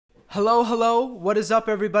Hello, what is up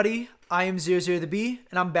everybody? I am 00TheB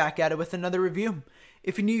and I'm back at it with another review.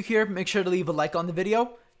 If you're new here, make sure to leave a like on the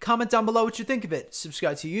video, comment down below what you think of it,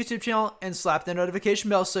 subscribe to the YouTube channel, and slap the notification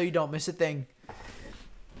bell so you don't miss a thing.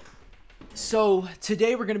 So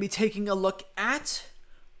today we're going to be taking a look at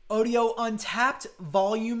Odio Untapped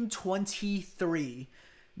Volume 23.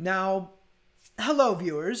 Now, hello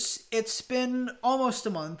viewers, it's been almost a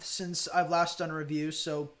month since I've last done a review,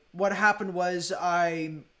 so what happened was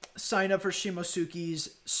I signed up for Shimosuke's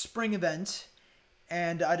spring event,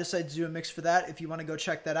 and I decided to do a mix for that. If you want to go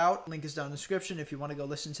check that out, link is down in the description if you want to go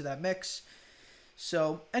listen to that mix.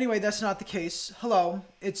 So anyway, that's not the case. Hello,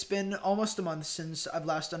 it's been almost a month since I've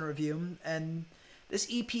last done a review, and this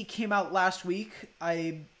EP came out last week.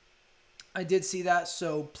 I did see that,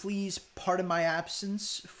 so please pardon my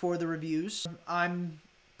absence for the reviews. I'm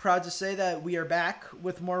proud to say that we are back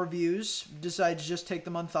with more reviews. Decided to just take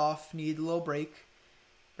the month off, need a little break.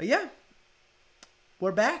 But yeah,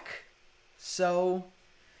 we're back. So,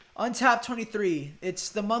 Untapped 23. It's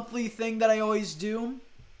the monthly thing that I always do.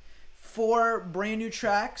 4 brand new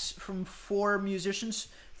tracks from 4 musicians.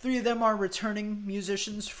 3 of them are returning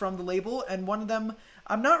musicians from the label, and one of them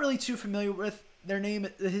I'm not really too familiar with.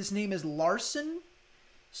 His name is Larson.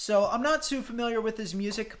 So I'm not too familiar with his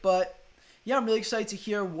music, but yeah, I'm really excited to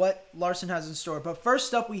hear what Larson has in store. But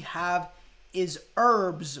first up we have is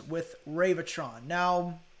ERBES with RaveATron.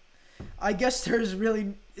 Now, I guess there's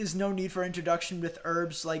really is no need for introduction with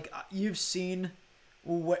ERBES. Like, you've seen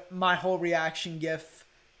what my whole reaction gif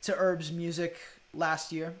to ERBES music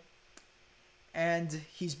last year. And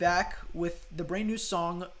he's back with the brand new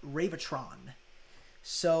song RaveATron.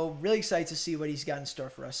 So, really excited to see what he's got in store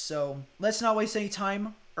for us. So, let's not waste any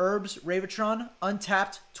time. ERBES, RaveATron,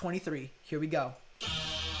 Untapped 23. Here we go.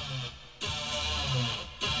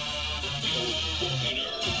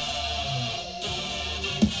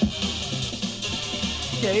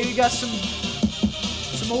 Okay, you got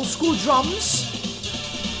some old school drums.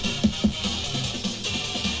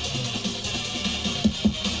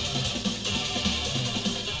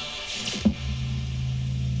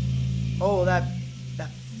 Oh, that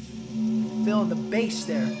fill in the bass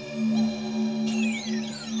there.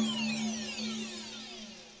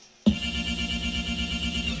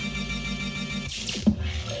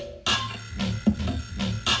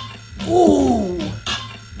 Ooh!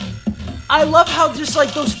 I love how just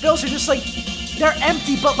like those fills are just like, they're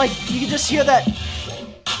empty, but like you can just hear that.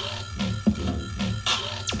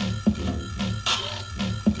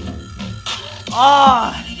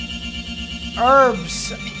 Ah!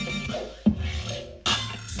 ERBES.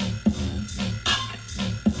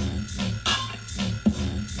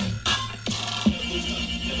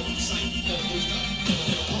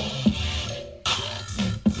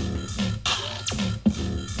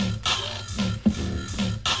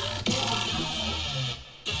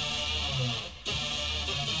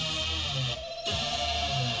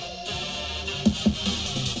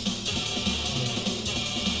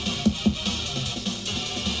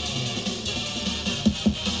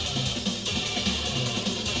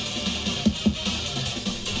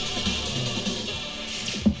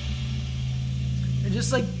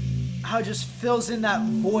 Just like how it just fills in that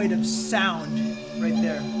void of sound right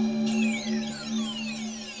there.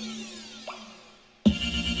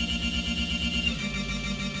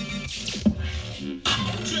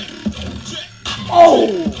 Oh!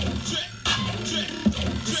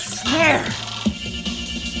 The snare!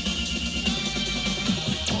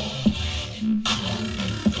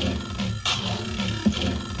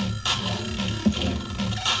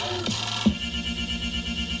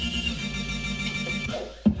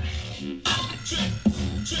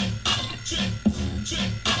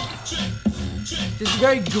 It's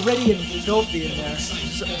very gritty and filthy in there.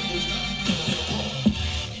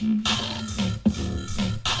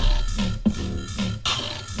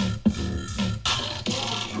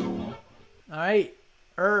 Alright,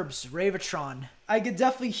 ERBES, RaveATron. I could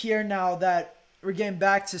definitely hear now that we're getting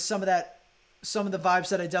back to some of the vibes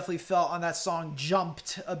that I definitely felt on that song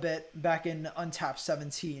Jumped a bit back in Untapped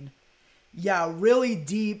 17. Yeah, really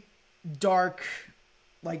deep, dark,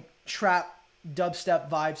 like trap,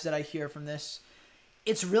 dubstep vibes that I hear from this.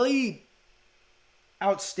 It's really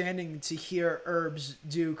outstanding to hear ERBES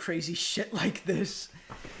do crazy shit like this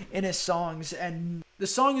in his songs. And the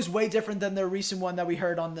song is way different than the recent one that we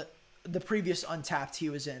heard on the previous Untapped he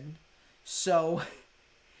was in. So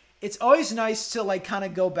it's always nice to like kind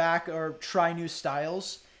of go back or try new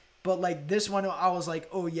styles. But like this one, I was like,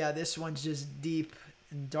 oh yeah, this one's just deep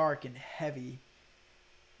and dark and heavy.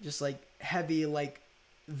 Just like heavy, like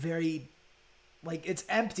very Like, it's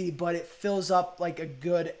empty, but it fills up, like, a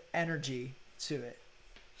good energy to it.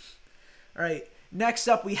 All right. Next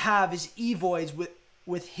up we have is EVOID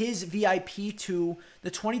with his VIP to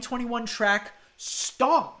the 2021 track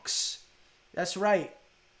STONKS. That's right.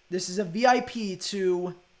 This is a VIP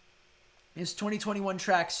to his 2021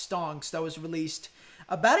 track STONKS that was released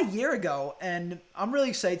about a year ago, and I'm really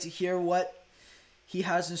excited to hear what he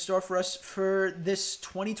has in store for us for this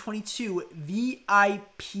 2022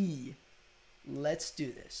 VIP. Let's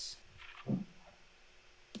do this.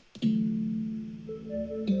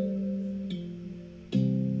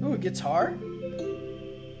 Ooh, guitar.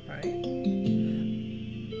 All right.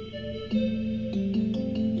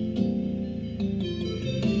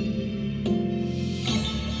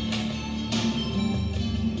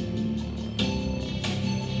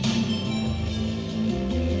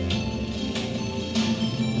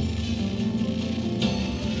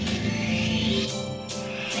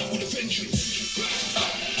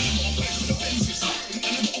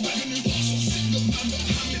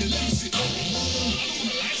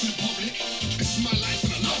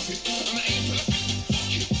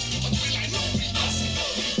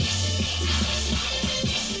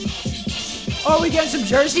 Oh, we getting some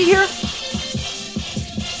Jersey here?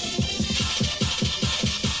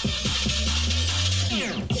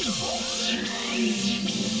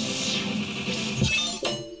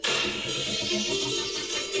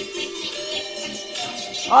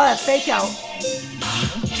 Oh, that fake out.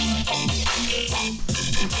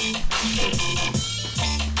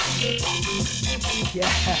 Yeah.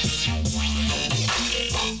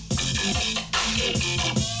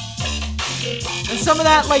 And some of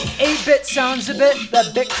that like 8-bit sounds a bit,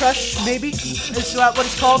 that bit crush maybe, is that what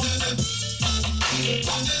it's called?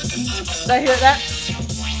 Did I hear that?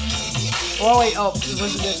 Oh wait, oh, it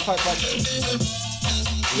wasn't this part, but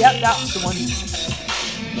yep, that was the one.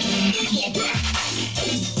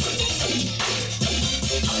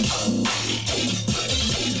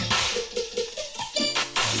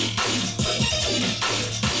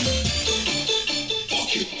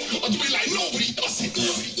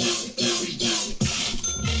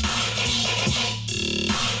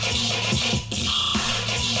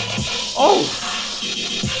 Oh!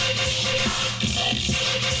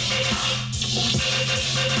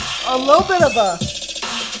 A little bit of a...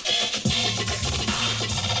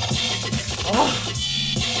 Oh!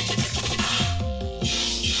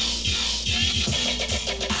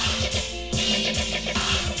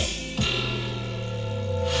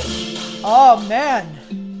 Oh, man.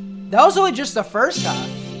 That was only just the first half.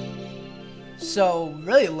 So,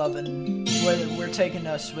 really loving where we're taking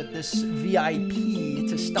us with this VIP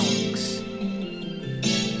to STONKS.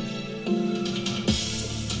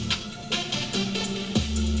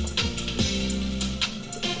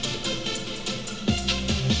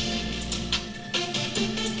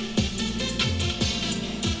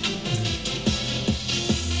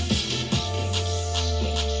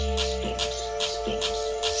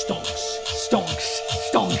 STONKS,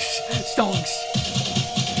 STONKS, STONKS.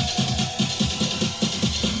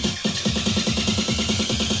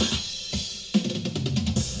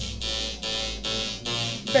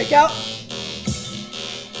 Fake out.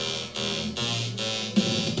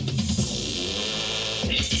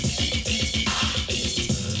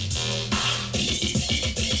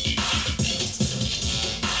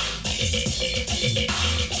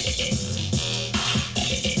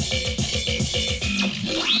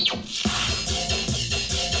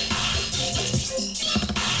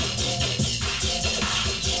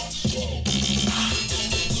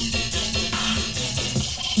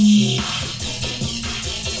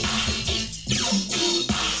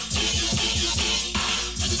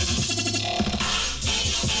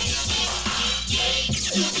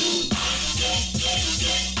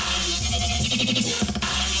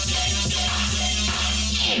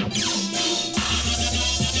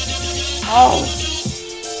 Oh,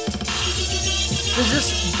 is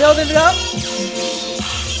this building it up?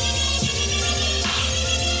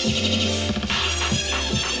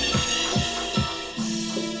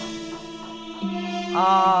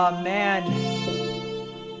 Ah, man.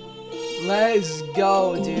 Let's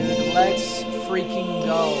go, dude. Let's freaking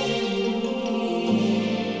go.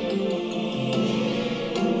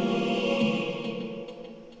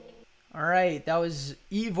 Alright, that was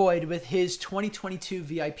EVOID with his 2022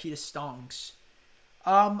 VIP to STONKS.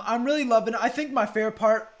 I'm really loving it. I think my favorite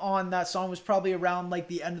part on that song was probably around like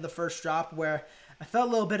the end of the first drop, where I felt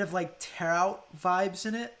a little bit of like tear out vibes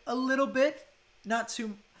in it. A little bit. Not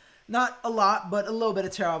a lot, but a little bit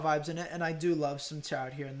of tear out vibes in it. And I do love some tear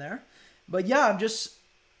out here and there. But yeah,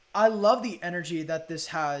 I love the energy that this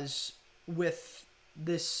has with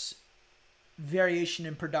this variation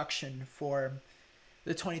in production for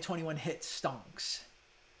the 2021 hit STONKS.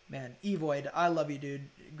 Man, EVOID, I love you, dude.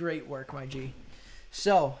 Great work, my G.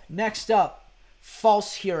 So, next up,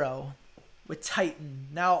 False Hero with Titan.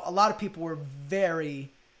 Now, a lot of people were very,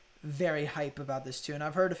 very hype about this tune.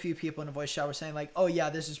 I've heard a few people in the voice chat were saying, like, oh yeah,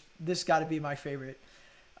 this got to be my favorite.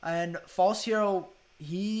 And False Hero,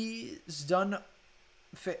 he's done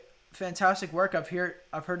fantastic work. I've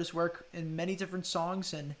heard his work in many different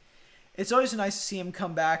songs, and it's always nice to see him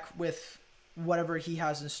come back with whatever he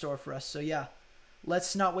has in store for us. So yeah,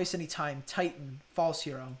 let's not waste any time. Titan, False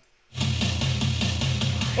Hero.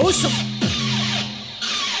 Oh,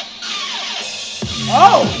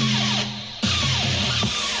 oh!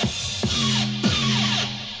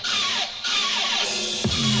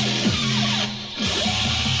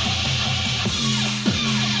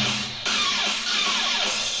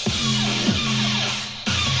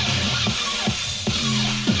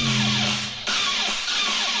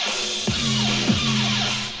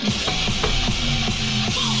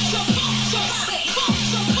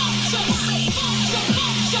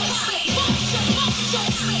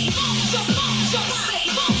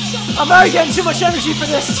 I'm already getting too much energy for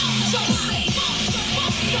this.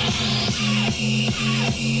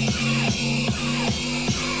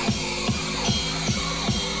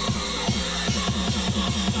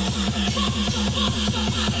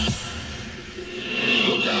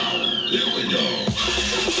 Look out, here we go.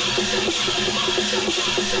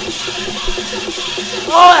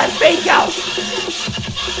 Oh, that fake out.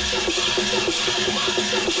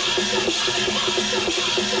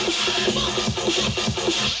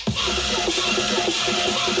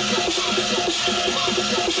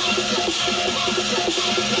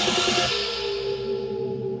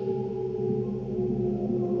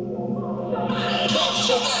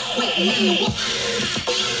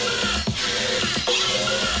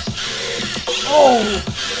 Oh!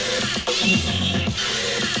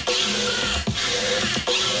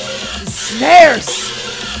 Snares!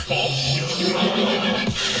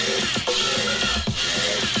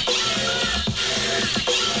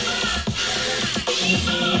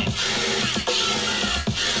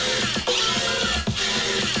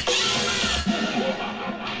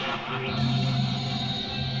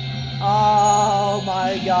 Oh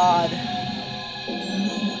my God.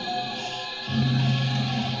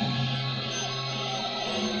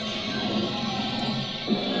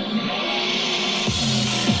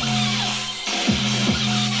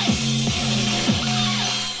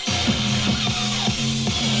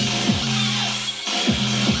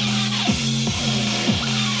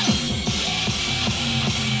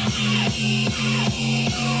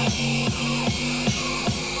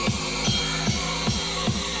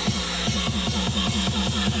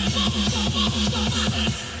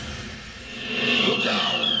 Look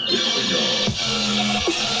out, here we go.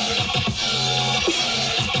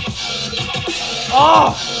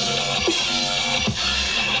 Oh!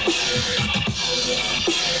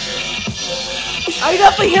 I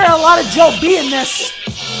definitely hear a lot of Joe B in this.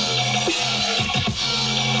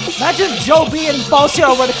 Imagine if Joe B and False Hero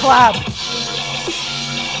were to collab.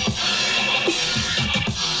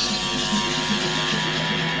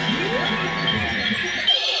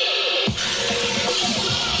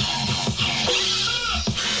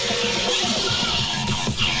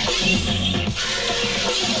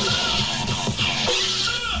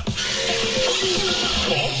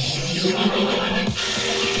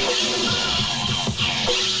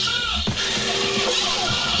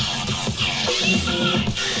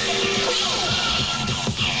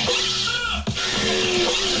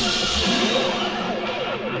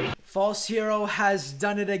 False Hero has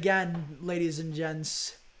done it again, ladies and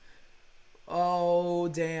gents. Oh,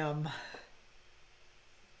 damn.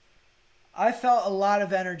 I felt a lot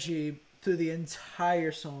of energy through the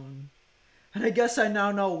entire song. And I guess I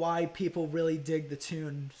now know why people really dig the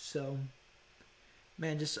tune. So,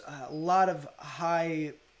 man, just a lot of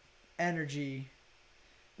high energy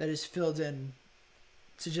that is filled in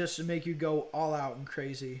to just make you go all out and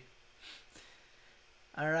crazy.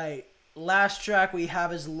 Alright, last track we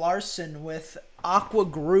have is Larson with Aqua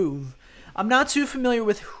Groove. I'm not too familiar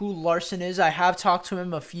with who Larson is. I have talked to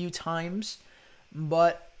him a few times,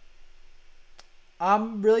 but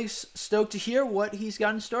I'm really stoked to hear what he's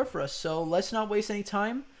got in store for us. So let's not waste any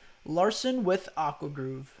time. Larson with Aqua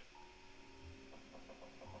Groove.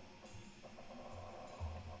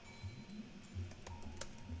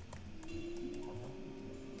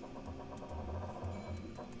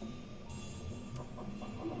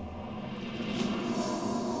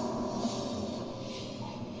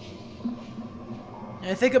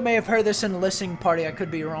 I think I may have heard this in a listening party. I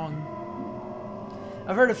could be wrong.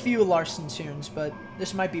 I've heard a few Larson tunes, but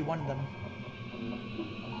this might be one of them.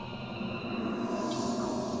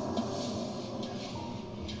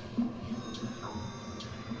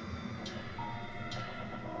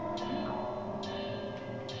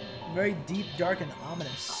 Very deep, dark, and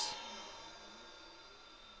ominous.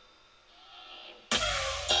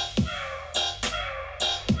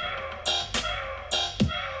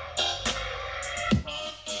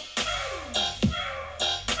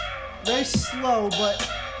 Very slow, but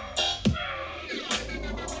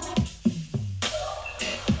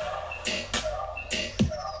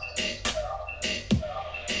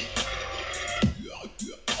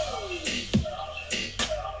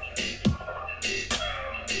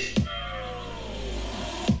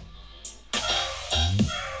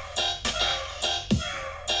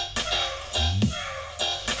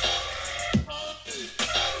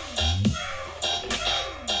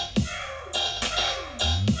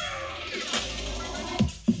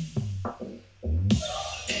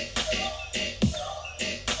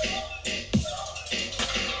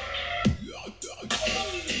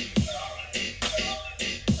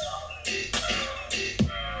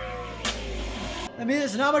I mean,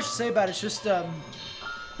 there's not much to say about it. It's just a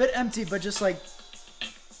bit empty, but just like...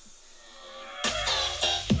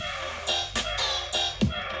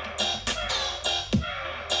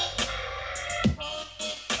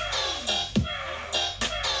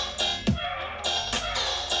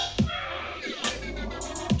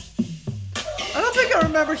 I don't think I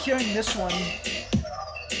remember hearing this one.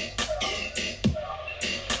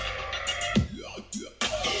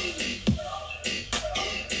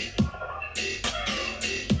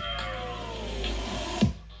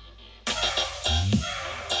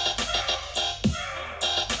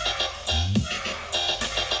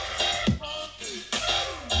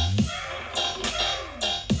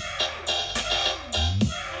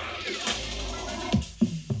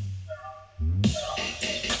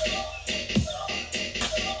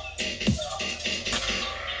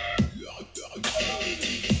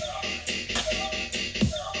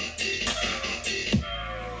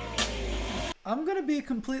 I'm gonna be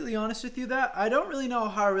completely honest with you that I don't really know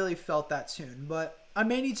how I really felt that tune, but I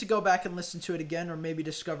may need to go back and listen to it again or maybe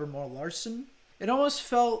discover more Larson. It almost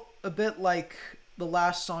felt a bit like the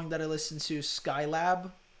last song that I listened to,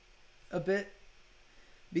 Skylab, a bit,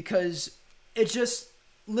 because it's just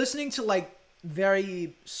listening to like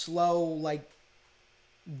very slow like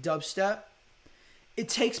dubstep. It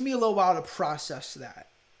takes me a little while to process that,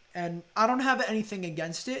 and I don't have anything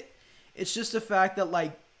against it. It's just the fact that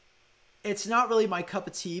like it's not really my cup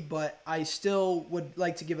of tea, but I still would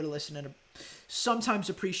like to give it a listen and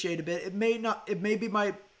sometimes appreciate a bit. It may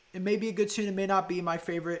be a good tune. It may not be my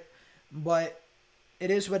favorite, but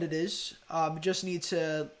it is what it is. Just need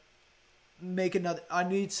to make another. I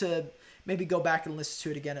need to maybe go back and listen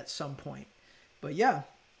to it again at some point. But yeah.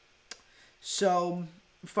 So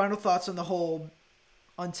final thoughts on the whole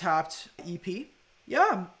Untapped EP.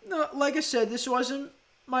 Yeah, no, like I said, this wasn't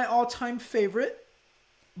my all-time favorite,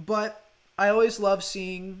 but I always love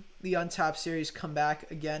seeing the Untapped series come back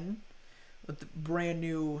again with brand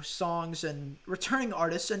new songs and returning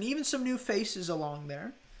artists and even some new faces along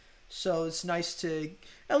there. So it's nice to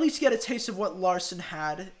at least get a taste of what Larson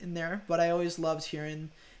had in there. But I always loved hearing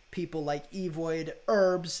people like EVOID,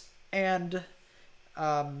 ERBES, and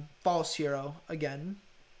False Hero again.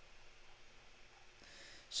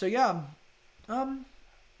 So yeah,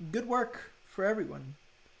 good work for everyone.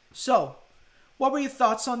 So, what were your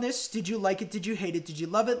thoughts on this? Did you like it? Did you hate it? Did you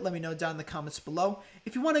love it? Let me know down in the comments below.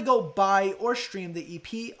 If you want to go buy or stream the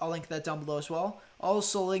EP, I'll link that down below as well. I'll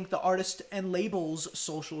also link the artist and labels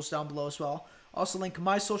socials down below as well. I'll also link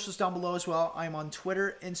my socials down below as well. I'm on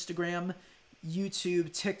Twitter, Instagram,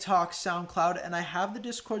 YouTube, TikTok, SoundCloud, and I have the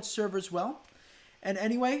Discord server as well. And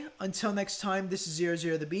anyway, until next time, this is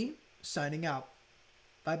 00 the B, signing out.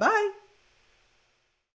 Bye-bye.